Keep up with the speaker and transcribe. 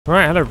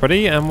Right, hello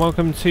everybody, and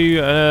welcome to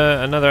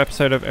another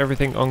episode of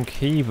Everything on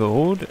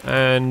Keyboard.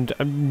 And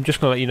I'm just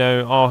gonna let you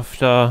know,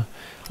 after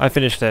I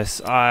finish this,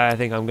 I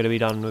think I'm gonna be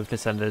done with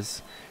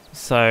Descenders.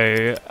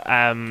 So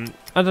I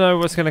don't know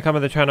what's gonna come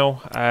of the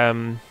channel.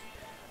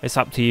 It's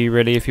up to you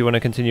really if you want to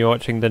continue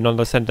watching the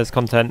non-Descenders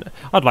content.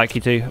 I'd like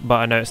you to, but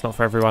I know it's not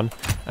for everyone.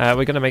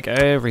 We're gonna make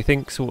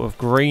everything sort of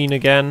green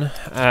again,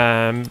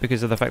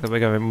 because of the fact that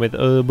we're going with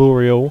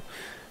ABOREAL.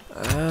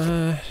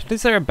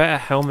 Is there a better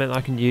helmet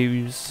I can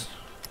use?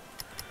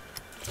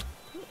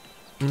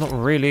 Not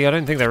really. I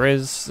don't think there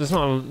is. There's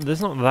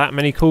not that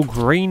many cool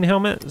green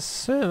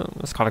helmets.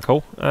 That's kind of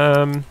cool.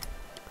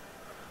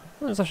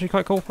 That's actually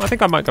quite cool. I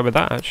think I might go with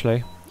that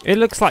actually. It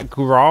looks like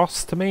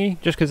grass to me,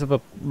 just because of the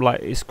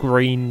it's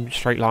green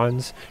straight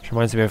lines, which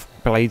reminds me of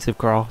blades of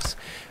grass.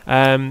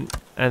 And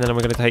then we're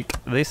going to take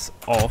this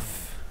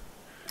off.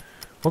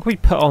 What can we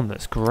put on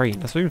that's green?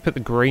 Let's maybe put the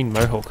green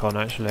mohawk on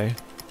actually.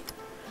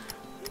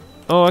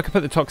 Oh, I could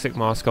put the toxic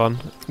mask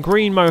on.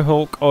 Green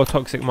mohawk or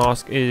toxic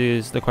mask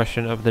is the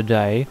question of the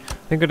day. I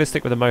think I'm going to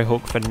stick with the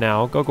mohawk for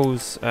now.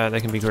 Goggles,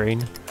 they can be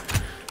green.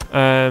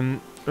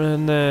 And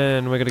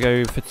then we're going to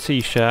go for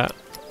t-shirt.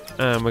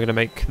 We're going to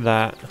make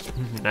that...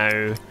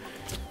 No.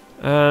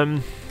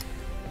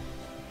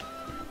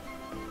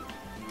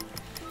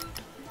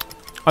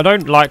 I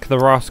don't like the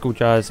Rascal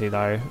jersey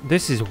though.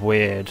 This is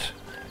weird.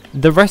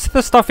 The rest of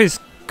the stuff is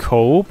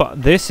cool,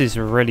 but this is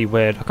really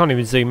weird. I can't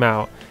even zoom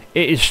out.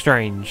 It is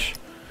strange.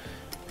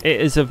 It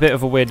is a bit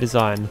of a weird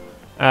design.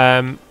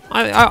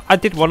 I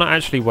did want to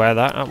actually wear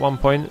that at one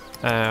point,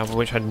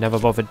 which I never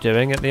bothered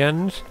doing at the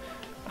end.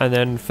 And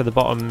then for the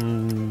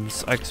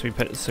bottoms, I guess we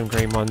put some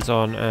green ones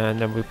on, and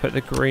then we put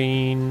the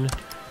green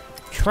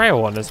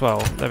trail on as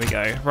well. There we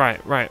go.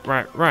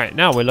 Right.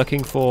 Now we're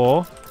looking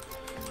for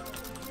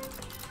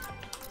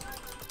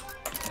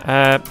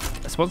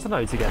sponsor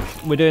nodes again.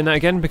 We're doing that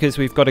again because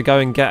we've got to go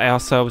and get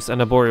ourselves an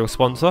ABOREAL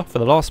sponsor for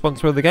the last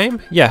sponsor of the game.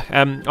 Yeah,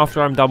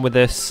 after I'm done with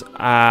this,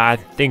 I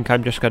think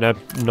I'm just going to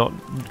not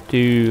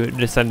do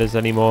Descenders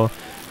anymore.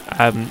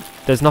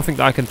 There's nothing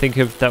that I can think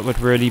of that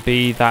would really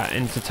be that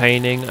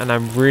entertaining, and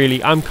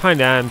I'm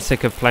kind of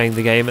sick of playing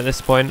the game at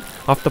this point.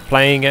 After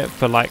playing it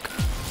for like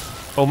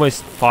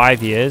almost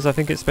 5 years, I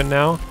think it's been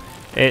now.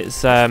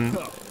 It's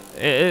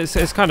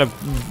kind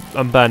of,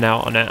 I'm burnt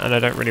out on it, and I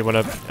don't really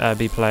want to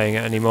be playing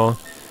it anymore.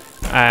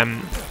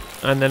 And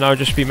then I'll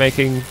just be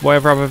making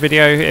whatever other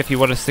video. If you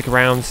want to stick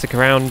around, stick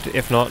around.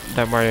 If not,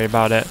 don't worry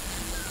about it.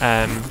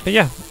 But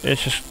yeah,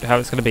 it's just how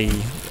it's going to be.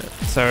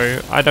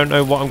 So I don't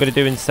know what I'm going to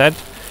do instead,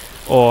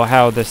 or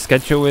how the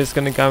schedule is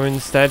going to go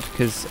instead,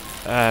 because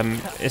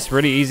it's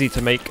really easy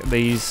to make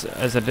these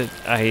as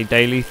a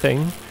daily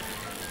thing.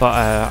 But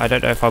I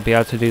don't know if I'll be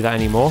able to do that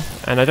anymore,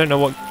 and I don't know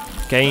what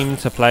game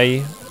to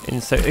play.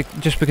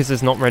 Just because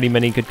there's not really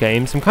many good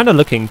games. I'm kind of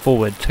looking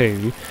forward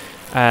to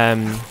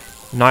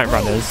Night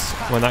Runners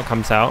when that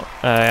comes out.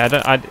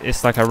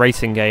 It's like a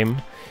racing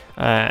game.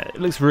 It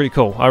looks really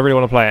cool. I really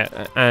want to play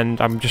it, and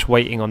I'm just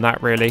waiting on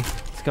that really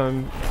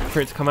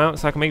for it to come out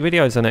so I can make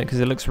videos on it, because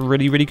it looks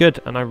really good,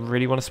 and I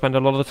really want to spend a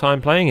lot of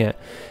time playing it.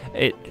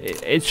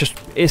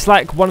 It's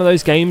like one of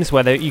those games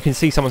where you can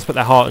see someone's put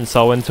their heart and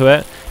soul into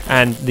it,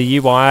 and the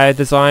UI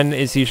design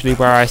is usually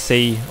where I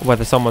see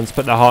whether someone's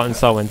put their heart and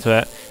soul into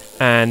it.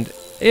 And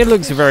it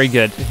looks very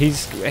good.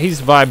 He's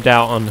vibed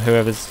out on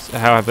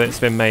however it's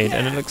been made,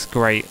 and it looks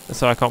great.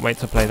 So I can't wait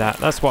to play that.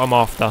 That's what I'm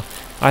after.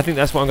 I think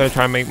that's what I'm going to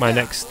try and make my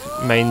next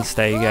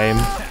mainstay game,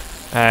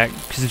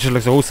 because it just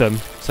looks awesome.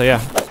 So yeah,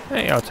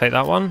 hey, I'll take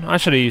that one. I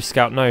should have used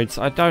Scout Nodes.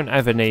 I don't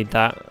ever need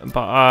that,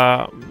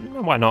 but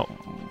why not?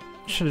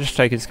 Should have just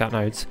taken Scout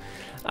Nodes.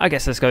 I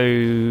guess let's go.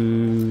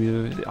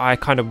 I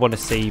kind of want to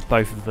see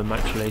both of them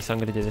actually, so I'm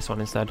going to do this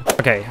one instead.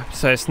 Okay,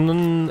 so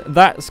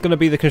that's going to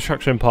be the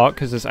construction part,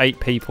 because there's 8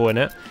 people in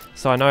it,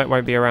 so I know it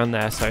won't be around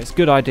there, so it's a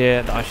good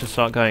idea that I should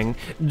start going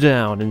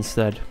down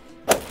instead.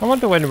 I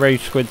wonder when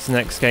Rage Squid's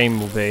next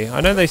game will be.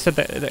 I know they said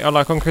that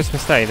like on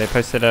Christmas Day they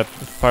posted a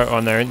photo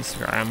on their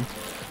Instagram,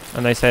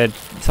 and they said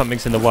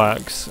something's in the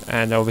works,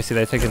 and obviously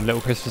they're taking a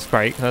little Christmas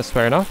break. That's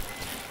fair enough.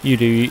 You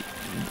do.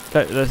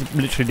 That's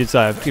literally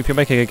deserved. If you're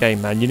making a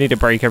game, man, you need a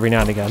break every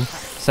now and again.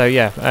 So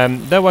yeah,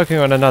 they're working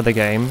on another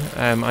game.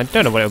 I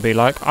don't know what it'll be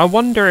like. I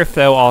wonder if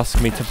they'll ask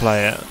me to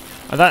play it.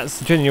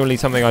 That's genuinely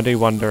something I do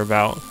wonder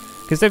about,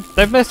 because they've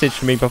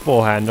messaged me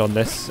beforehand on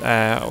this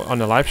on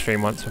a live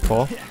stream once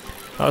before.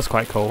 That was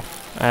quite cool.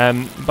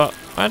 But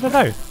I don't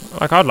know.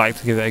 Like, I'd like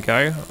to give it a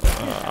go.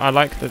 I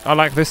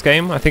like this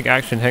game. I think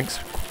Action Henk's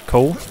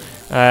cool.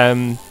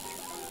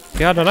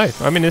 Yeah, I don't know.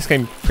 I mean, this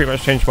game pretty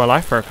much changed my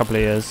life for a couple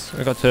of years.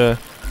 I got to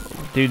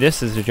do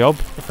this as a job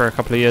for a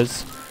couple of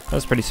years. That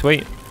was pretty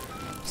sweet.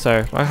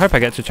 So, I hope I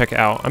get to check it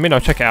out. I mean, I'll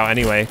check it out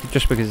anyway,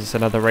 just because it's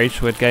another Rage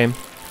Squid game.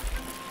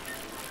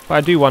 But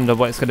I do wonder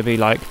what it's going to be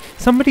like.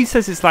 Somebody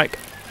says it's like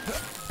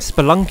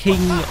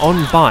spelunking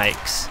on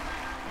bikes,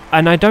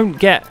 and I don't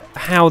get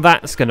how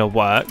that's going to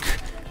work.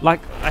 Like,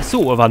 I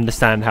sort of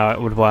understand how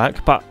it would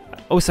work, but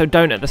also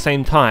don't at the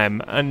same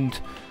time. And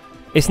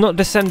It's not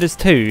Descenders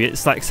 2,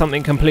 it's like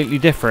something completely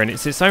different.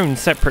 It's its own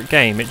separate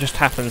game, it just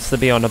happens to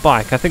be on a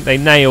bike. I think they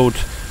nailed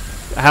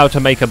how to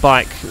make a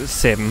bike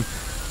sim.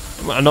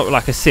 Well, not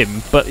like a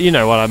sim, but you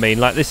know what I mean.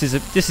 Like this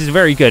is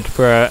very good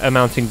for a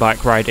mountain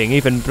bike riding.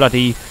 Even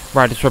bloody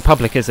Riders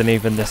Republic isn't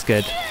even this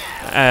good.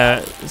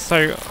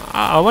 So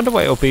I wonder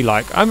what it'll be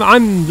like.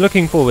 I'm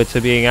looking forward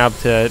to being able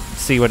to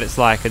see what it's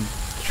like and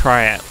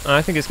try it.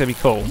 I think it's gonna be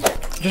cool.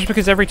 Just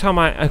because every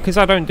time because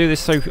I don't do this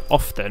so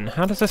often.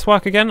 How does this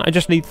work again? I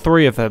just need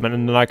 3 of them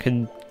and then I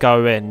can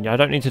go in. I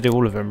don't need to do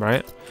all of them,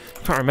 right?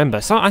 I can't remember.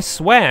 So I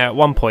swear at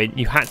one point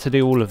you had to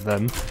do all of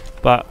them,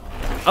 but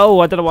oh,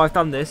 I don't know why I've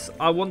done this.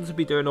 I want to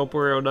be doing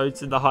arboreal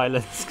nodes in the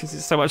Highlands because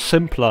it's so much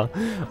simpler.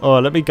 Oh,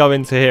 let me go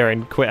into here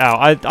and quit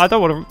out. I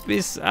don't want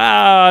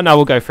to. No,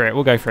 we'll go for it.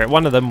 We'll go for it.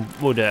 One of them,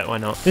 we'll do it. Why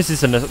not? This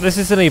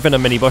isn't even a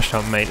mini bush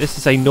jump, mate. This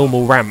is a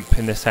normal ramp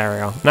in this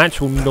area. An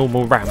actual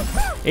normal ramp.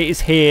 It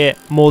is here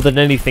more than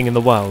anything in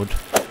the world.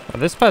 Oh,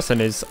 this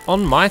person is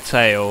on my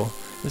tail.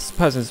 This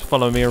person's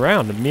following me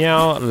around.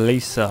 Meow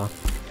Lisa.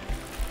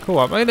 Cool.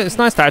 I mean, it's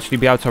nice to actually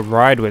be able to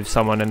ride with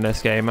someone in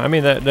this game. I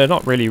mean, they're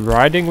not really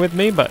riding with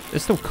me, but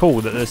it's still cool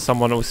that there's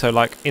someone also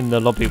like in the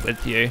lobby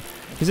with you,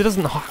 because it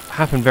doesn't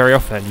happen very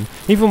often.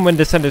 Even when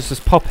Descenders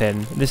just pop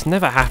in, this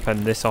never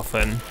happened this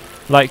often.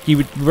 Like, you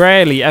would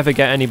rarely ever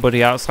get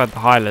anybody outside the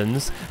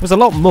Highlands. It was a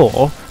lot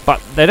more,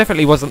 but there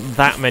definitely wasn't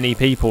that many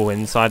people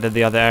inside of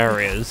the other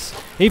areas.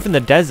 Even the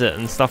desert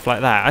and stuff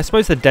like that. I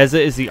suppose the desert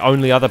is the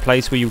only other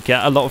place where you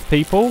get a lot of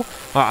people.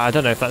 I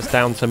don't know if that's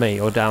down to me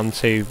or down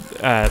to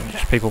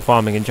just people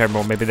farming in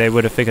general. Maybe they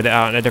would have figured it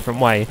out in a different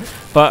way.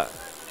 But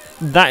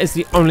that is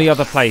the only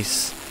other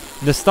place.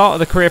 The start of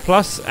the Career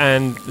Plus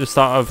and the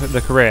start of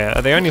the Career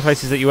are the only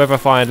places that you ever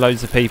find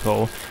loads of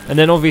people. And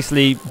then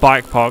obviously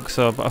bike parks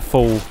are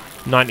full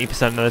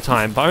 90% of the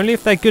time, but only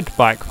if they're good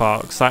bike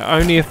parks. Like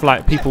only if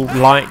like people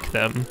like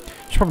them.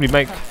 Should probably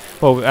make,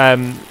 well,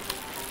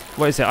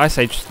 what is it? I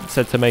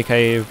said to make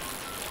a,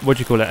 what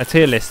do you call it? A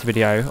tier list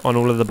video on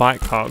all of the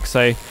bike parks.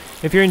 So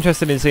if you're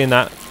interested in seeing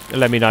that,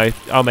 let me know.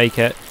 I'll make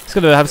it. It's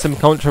going to have some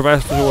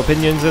controversial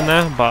opinions in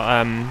there,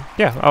 but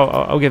yeah,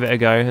 I'll give it a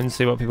go and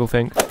see what people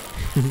think.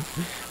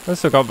 I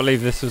still can't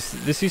believe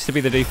this used to be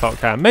the default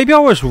cam. Maybe I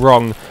was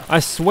wrong. I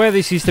swear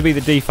this used to be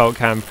the default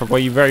cam from where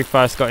you very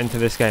first got into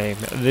this game.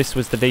 This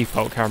was the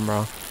default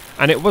camera.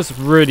 And it was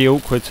really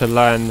awkward to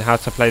learn how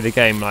to play the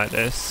game like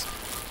this.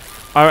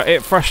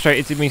 It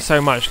frustrated me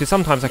so much because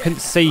sometimes I couldn't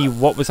see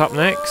what was up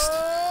next.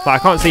 Like, I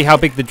can't see how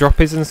big the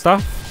drop is and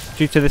stuff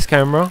due to this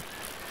camera.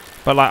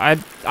 But like,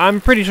 I'm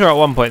pretty sure at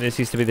one point this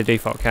used to be the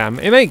default cam.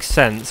 It makes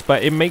sense,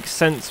 but it makes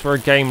sense for a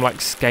game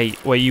like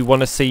Skate, where you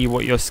want to see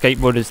what your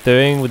skateboarder's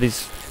doing with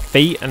his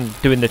feet and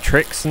doing the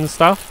tricks and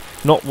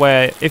stuff. Not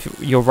where, if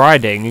you're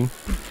riding,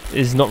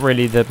 is not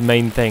really the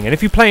main thing. And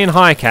if you play in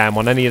high cam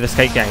on any of the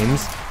Skate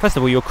games, first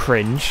of all, you'll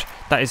cringe.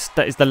 That is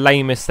the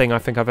lamest thing I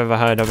think I've ever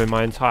heard of in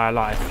my entire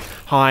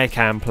life. High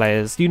cam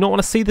players. Do you not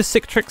want to see the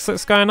sick tricks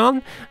that's going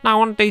on? No, I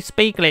want to do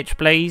speed glitch,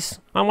 please.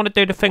 I want to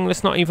do the thing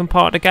that's not even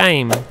part of the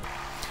game.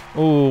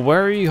 Oh,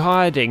 where are you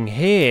hiding?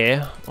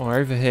 Here or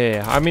over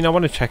here? I mean, I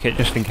want to check it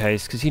just in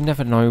case, because you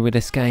never know with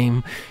this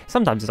game.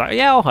 Sometimes it's like,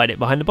 yeah, I'll hide it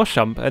behind the bush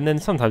jump, and then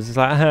sometimes it's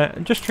like,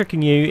 I'm just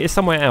tricking you. It's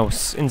somewhere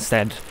else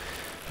instead.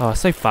 Oh,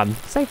 so fun,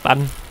 so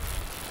fun.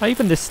 Oh,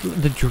 even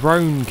the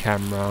drone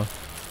camera.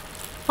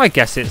 I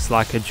guess it's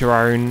like a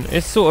drone.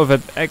 It's sort of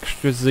an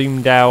extra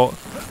zoomed out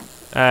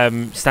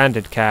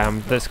standard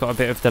cam that's got a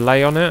bit of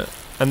delay on it.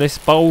 And this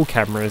bowl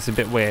camera is a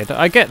bit weird.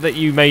 I get that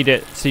you made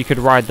it so you could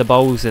ride the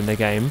bowls in the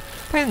game,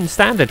 but in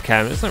standard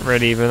cam, it's not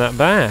really even that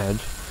bad.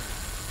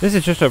 This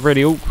is just a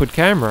really awkward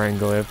camera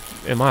angle,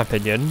 in my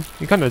opinion.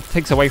 It kind of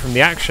takes away from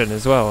the action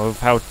as well, of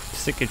how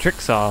sick your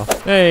tricks are.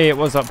 Hey, it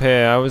was up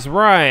here. I was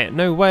right.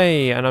 No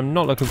way. And I'm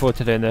not looking forward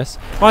to doing this.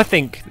 I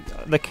think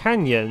the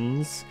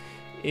canyons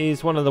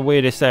is one of the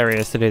weirdest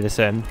areas to do this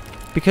in.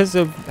 Because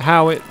of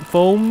how it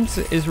forms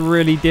is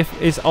really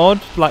is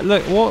odd. Like,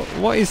 look,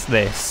 what is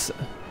this?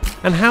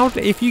 And how,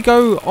 if you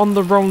go on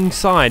the wrong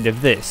side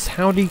of this,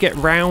 how do you get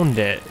round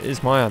it,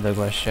 is my other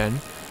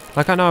question.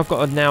 Like, I know I've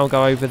got to now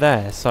go over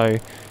there, so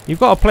you've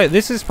got to play,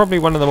 this is probably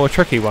one of the more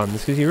tricky ones,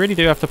 because you really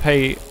do have to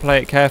play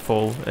it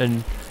careful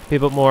and be a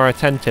bit more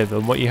attentive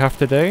on what you have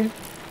to do.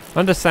 I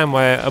understand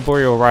where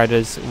arboreal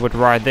riders would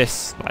ride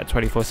this like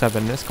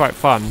 24/7, it's quite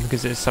fun,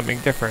 because it's something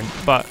different,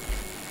 but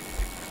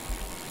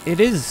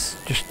it is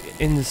just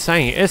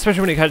insane,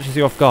 especially when it catches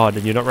you off guard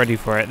and you're not ready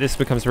for it. This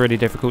becomes really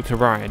difficult to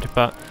ride,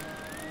 but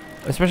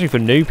especially for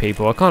new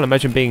people, I can't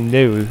imagine being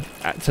new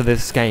to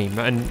this game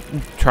and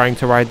trying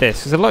to ride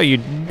this, because a lot of you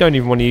don't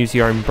even want to use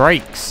your own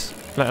brakes,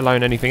 let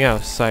alone anything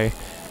else. So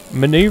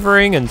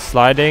maneuvering and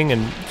sliding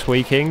and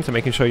tweaking to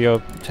making sure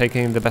you're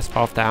taking the best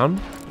path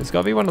down, it's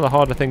got to be one of the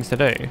harder things to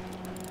do.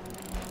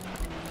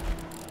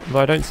 Although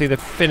I don't see the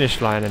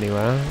finish line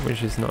anywhere,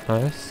 which is not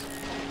nice.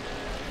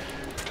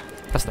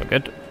 That's not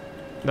good.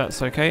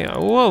 That's okay.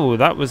 Whoa,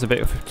 that was a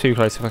bit too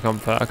close for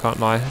comfort, I can't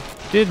lie.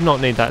 Did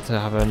not need that to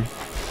happen.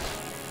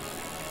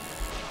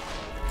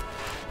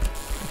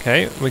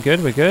 Okay, we're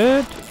good, we're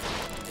good.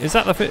 Is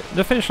that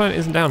the finish line?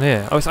 Isn't down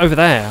here. Oh, it's over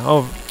there.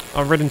 Oh,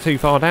 I've ridden too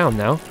far down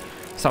now.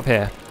 It's up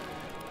here.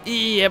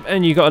 Yep,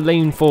 and you got to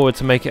lean forward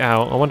to make it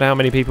out. I wonder how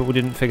many people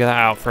didn't figure that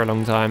out for a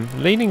long time.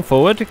 Leaning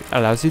forward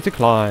allows you to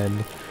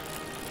climb.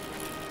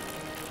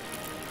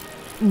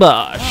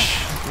 Bush.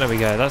 There we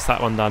go. That's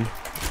that one done.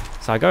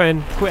 So I go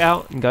in, quit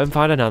out, and go and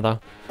find another.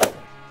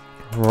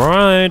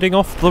 Riding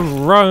off the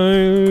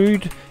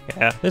road.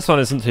 Yeah, this one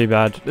isn't too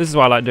bad. This is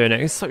why I like doing it.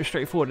 It's so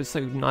straightforward. It's so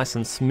nice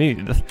and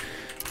smooth.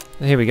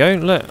 Here we go.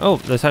 Look. Oh,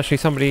 there's actually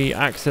somebody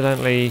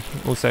accidentally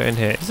also in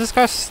here. Is this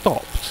guy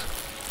stopped?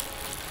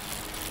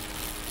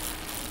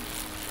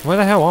 Where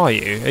the hell are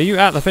you? Are you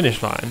at the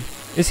finish line?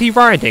 Is he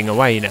riding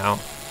away now?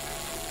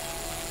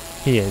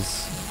 He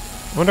is.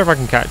 I wonder if I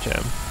can catch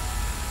him.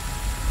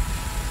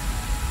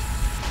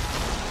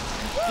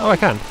 Oh, I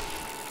can.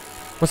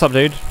 What's up,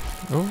 dude?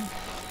 Oh.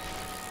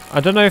 I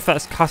don't know if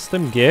that's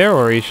custom gear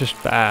or he's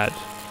just bad.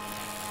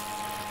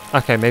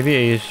 Okay,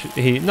 maybe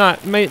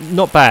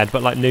not bad,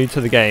 but like new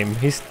to the game.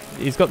 He's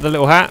got the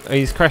little hat.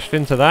 He's crashed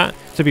into that.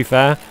 To be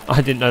fair,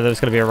 I didn't know there was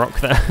going to be a rock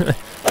there.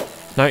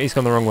 No, he's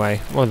gone the wrong way.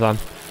 Well done.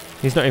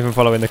 He's not even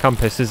following the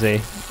compass, is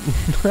he?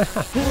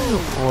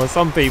 Oh,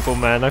 some people,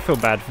 man, I feel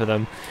bad for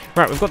them.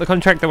 Right, we've got the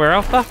contract that we're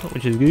after,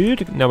 which is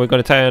good. Now we've got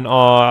to turn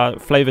our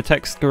flavor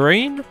text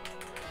green.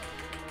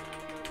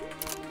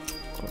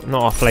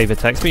 Not our flavor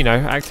text, but you know,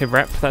 active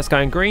rep. That's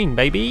going green,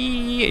 baby.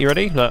 You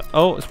ready? Look.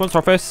 Oh, sponsor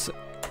office.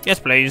 Yes,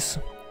 please.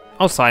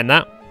 I'll sign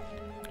that.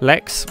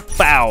 Lex.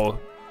 Bow.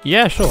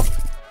 Yeah, sure.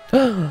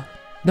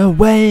 No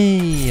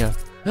way.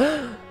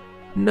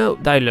 No,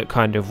 they look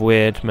kind of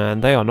weird,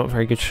 man. They are not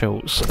very good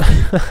shorts.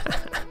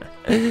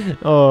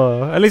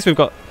 Oh, at least we've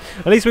got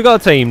a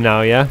team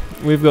now, yeah?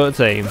 We've got a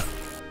team.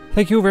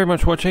 Thank you all very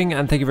much for watching,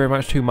 and thank you very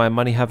much to my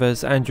money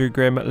havers, Andrew,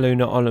 Grim,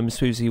 Luna, Olam,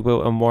 Susie,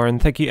 Will and Warren.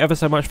 Thank you ever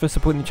so much for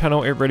supporting the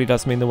channel, it really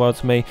does mean the world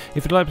to me.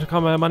 If you'd like to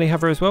become a money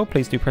haver as well,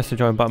 please do press the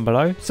join button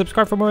below.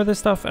 Subscribe for more of this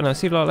stuff, and I'll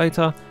see you lot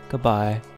later. Goodbye.